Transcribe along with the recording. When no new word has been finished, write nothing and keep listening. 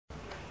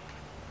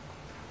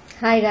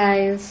Hi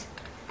guys,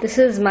 this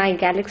is my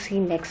Galaxy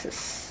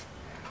Nexus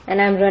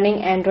and I'm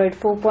running Android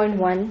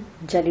 4.1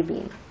 Jelly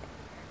Bean.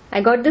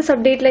 I got this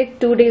update like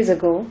 2 days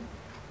ago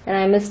and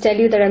I must tell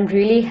you that I'm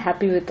really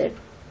happy with it.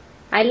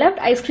 I loved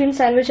ice cream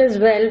sandwich as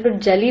well, but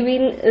Jelly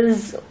Bean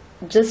is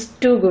just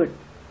too good.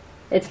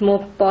 It's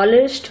more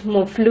polished,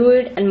 more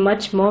fluid and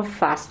much more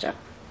faster.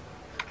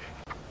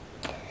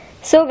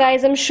 So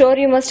guys, I'm sure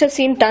you must have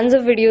seen tons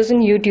of videos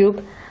on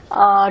YouTube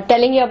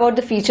telling you about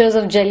the features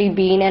of Jelly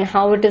Bean and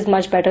how it is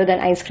much better than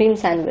ice cream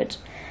sandwich.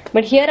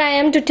 But here I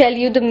am to tell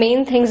you the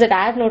main things that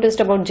I have noticed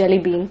about Jelly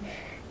Bean,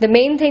 the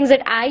main things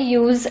that I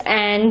use,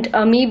 and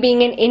me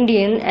being an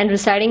Indian and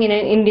residing in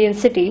an Indian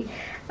city,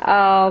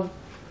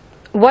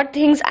 what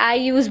things I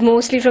use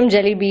mostly from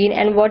Jelly Bean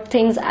and what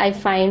things I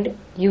find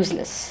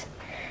useless.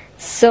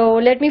 So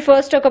let me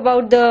first talk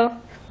about the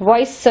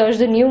voice search,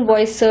 the new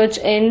voice search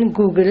in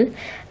Google.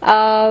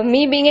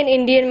 Me being an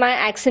Indian, my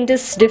accent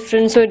is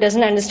different, so it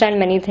doesn't understand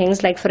many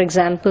things. Like for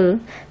example,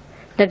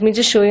 let me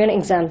just show you an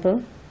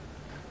example.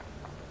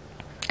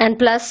 And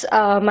plus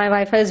my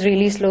Wi-Fi is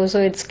really slow, so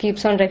it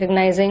keeps on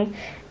recognizing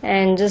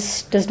and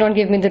just does not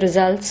give me the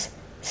results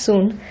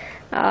soon.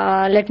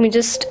 Let me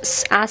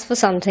just ask for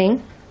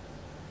something.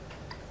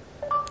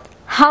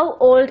 How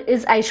old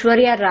is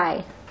Aishwarya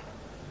Rai?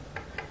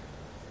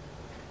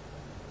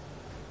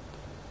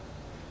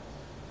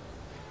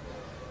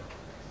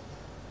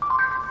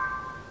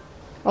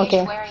 Okay.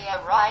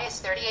 Aishwarya Rai is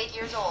 38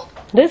 years old.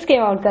 This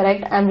came out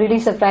correct. I'm really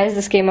surprised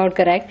this came out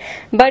correct.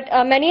 But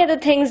many other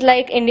things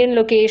like Indian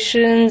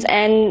locations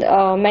and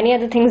many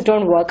other things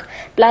don't work.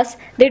 Plus,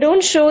 they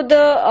don't show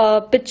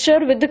the picture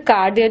with the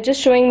card. They're just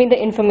showing me the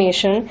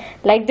information.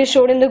 Like they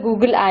showed in the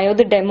Google I/O,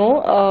 the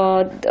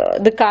demo.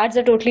 The cards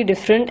are totally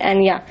different,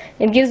 and yeah,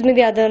 it gives me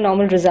the other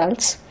normal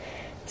results.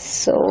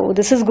 So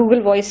this is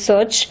Google Voice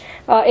Search.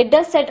 It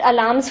does set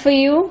alarms for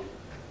you.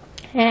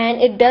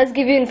 And it does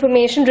give you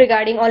information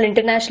regarding all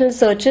international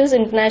searches,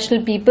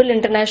 international people,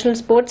 international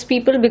sports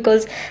people,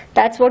 because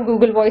that's what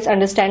Google Voice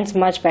understands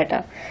much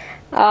better.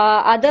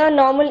 Other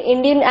normal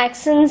Indian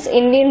accents,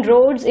 Indian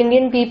roads,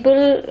 Indian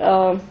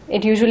people,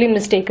 it usually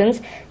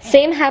mistakens.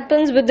 Same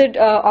happens with the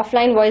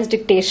offline voice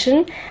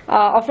dictation.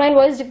 Offline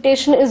voice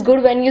dictation is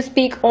good when you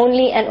speak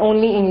only and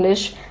only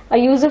English. A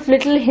use of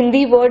little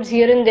Hindi words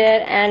here and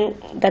there, and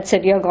that's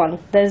it, you're gone.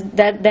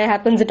 There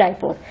happens a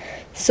typo.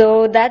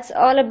 So that's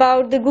all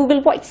about the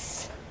Google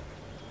Voice.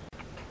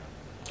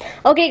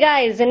 Okay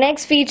guys, the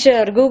next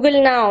feature,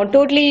 Google Now,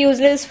 totally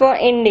useless for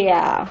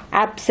India,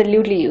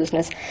 absolutely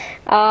useless.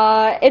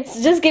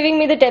 It's just giving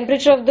me the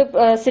temperature of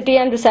the city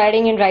I'm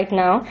residing in right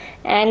now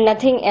and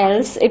nothing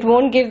else. It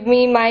won't give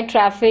me my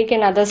traffic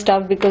and other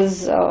stuff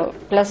because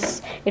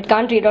plus it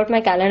can't read out my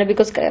calendar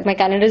because my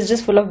calendar is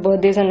just full of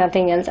birthdays and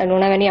nothing else. I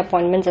don't have any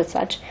appointments as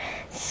such.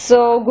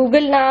 So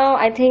Google Now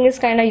I think is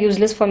kind of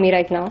useless for me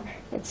right now.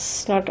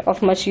 It's not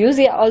of much use,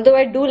 yeah, although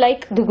I do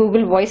like the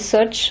Google Voice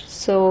Search,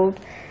 so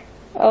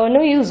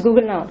no use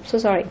Google Now, so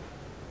sorry.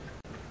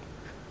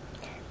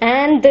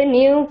 And the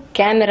new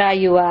camera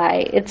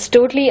UI, it's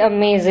totally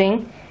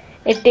amazing.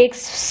 It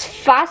takes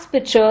fast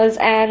pictures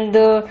and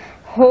the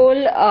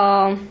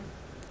whole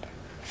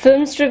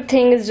film strip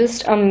thing is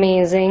just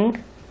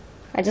amazing.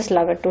 I just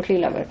love it, totally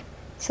love it.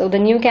 So the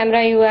new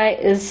camera UI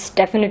is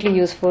definitely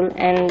useful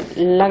and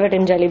love it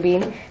in Jelly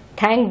Bean.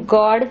 Thank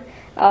God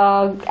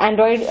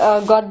Android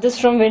got this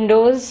from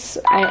Windows.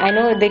 I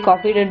know they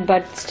copied it,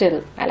 but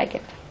still I like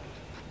it.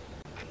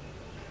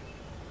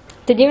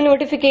 The new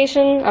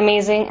notification,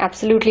 amazing,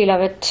 absolutely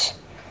love it.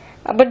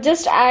 But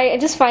I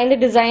just find the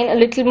design a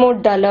little more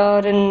duller,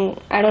 and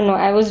I don't know,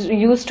 I was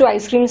used to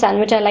ice cream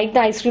sandwich. I like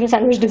the ice cream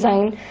sandwich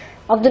design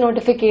of the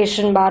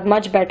notification bar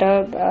much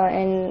better,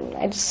 and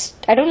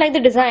I don't like the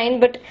design,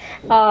 but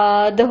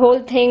the whole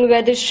thing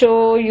where they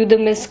show you the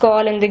missed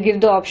call and they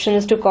give the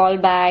options to call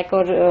back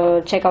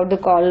or check out the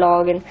call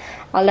log and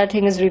all that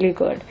thing is really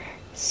good.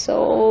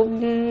 So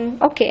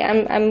okay,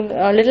 I'm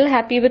a little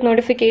happy with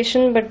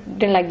notification, but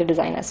didn't like the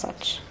design as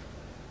such.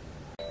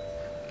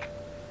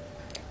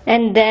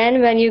 And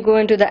then when you go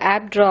into the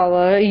app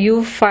drawer,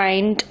 you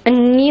find a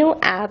new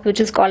app which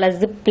is called as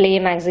the Play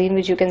magazine,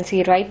 which you can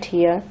see right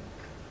here.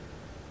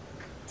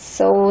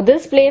 So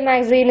this Play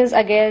magazine is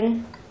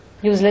again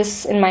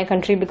useless in my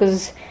country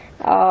because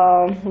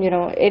you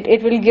know,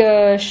 it will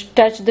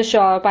touch the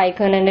shop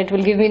icon and it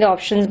will give me the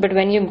options, but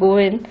when you go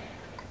in,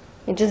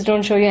 it just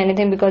don't show you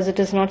anything because it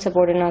is not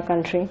supported in our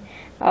country.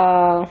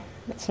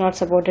 It's not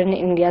supported in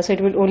India, so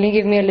it will only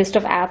give me a list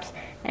of apps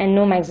and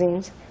no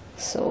magazines.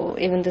 So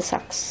even this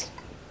sucks.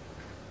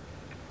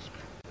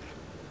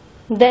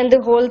 Then the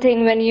whole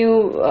thing when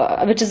you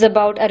which is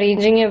about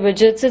arranging your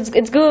widgets,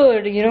 it's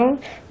good, you know,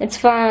 it's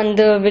fun.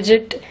 The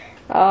widget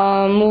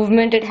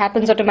movement, it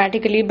happens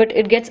automatically, but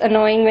it gets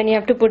annoying when you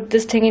have to put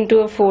this thing into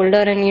a folder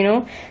and you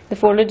know the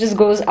folder just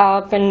goes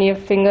up and your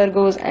finger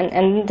goes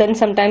and then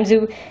sometimes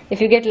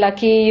if you get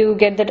lucky you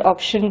get that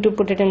option to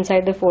put it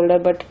inside the folder,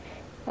 but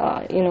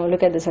you know,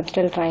 look at this, I'm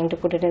still trying to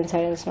put it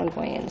inside and it's not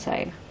going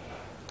inside.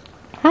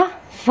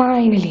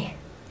 Finally.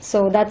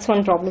 So that's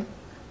one problem.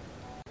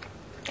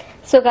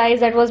 So guys,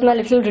 that was my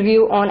little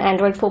review on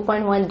Android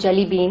 4.1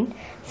 Jelly Bean.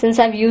 Since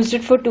I've used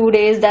it for 2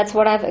 days, that's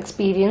what I've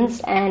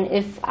experienced, and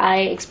if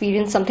I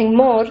experience something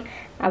more,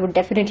 I would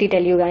definitely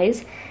tell you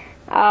guys.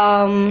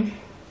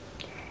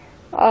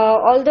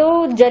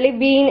 Although Jelly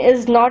Bean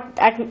is not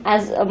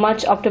as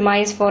much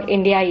optimized for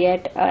India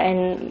yet,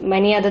 and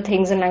many other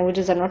things and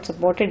languages are not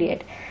supported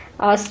yet,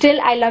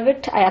 still I love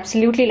it. I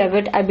absolutely love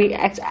it.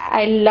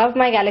 I love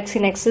my Galaxy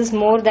Nexus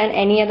more than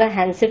any other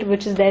handset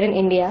which is there in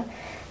India,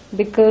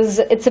 because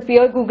it's a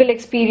pure Google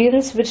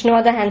experience which no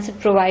other handset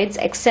provides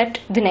except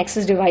the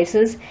Nexus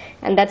devices,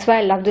 and that's why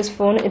I love this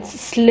phone. It's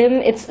slim,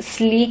 it's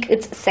sleek,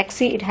 it's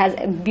sexy, it has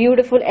a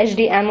beautiful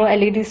HD AMO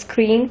LED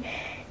screen,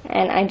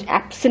 and I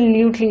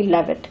absolutely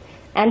love it.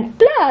 And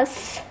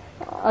plus,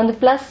 on the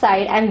plus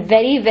side, I'm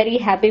very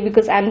happy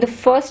because I'm the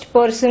first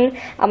person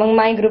among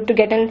my group to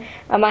get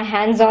my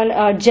hands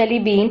on Jelly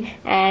Bean,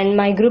 and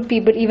my group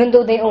people, even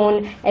though they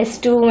own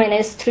S2 and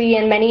S3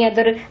 and many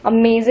other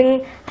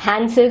amazing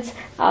handsets,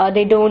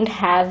 they don't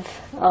have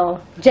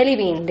Jelly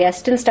Bean. They are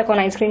still stuck on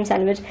ice cream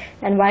sandwich,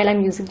 and while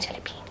I'm using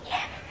Jelly Bean,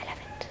 yeah, I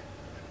love it.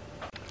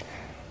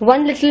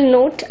 One little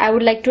note I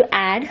would like to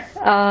add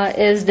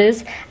is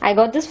this. I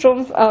got this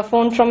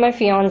phone from my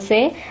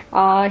fiance.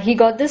 He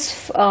bought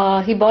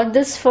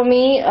this for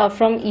me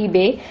from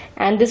eBay,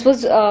 and this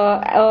was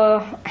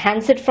a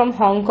handset from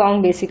Hong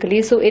Kong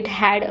basically. So it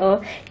had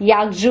a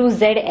yakju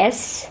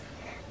ZS.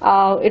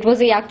 It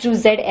was a yakju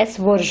ZS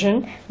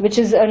version, which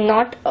is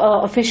not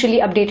officially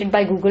updated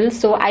by Google.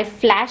 So I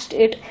flashed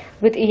it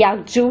with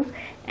yakju,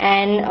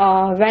 and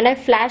when I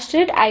flashed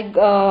it,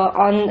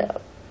 on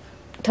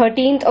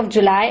 13th of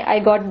July, I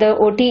got the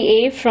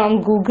OTA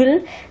from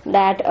Google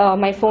that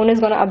my phone is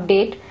going to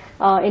update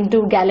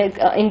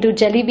into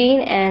Jelly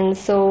Bean, and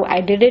so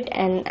I did it,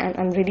 and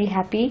I'm really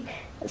happy.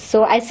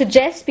 So I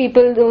suggest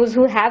people, those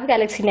who have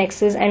Galaxy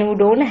Nexus and who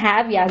don't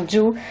have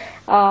yakju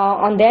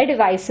on their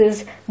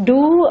devices,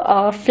 do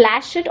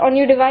flash it on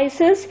your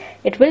devices.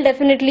 It will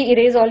definitely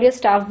erase all your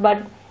stuff,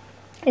 but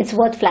it's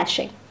worth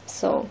flashing.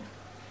 So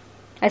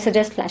I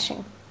suggest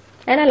flashing,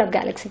 and I love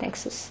Galaxy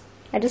Nexus.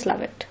 I just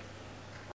love it.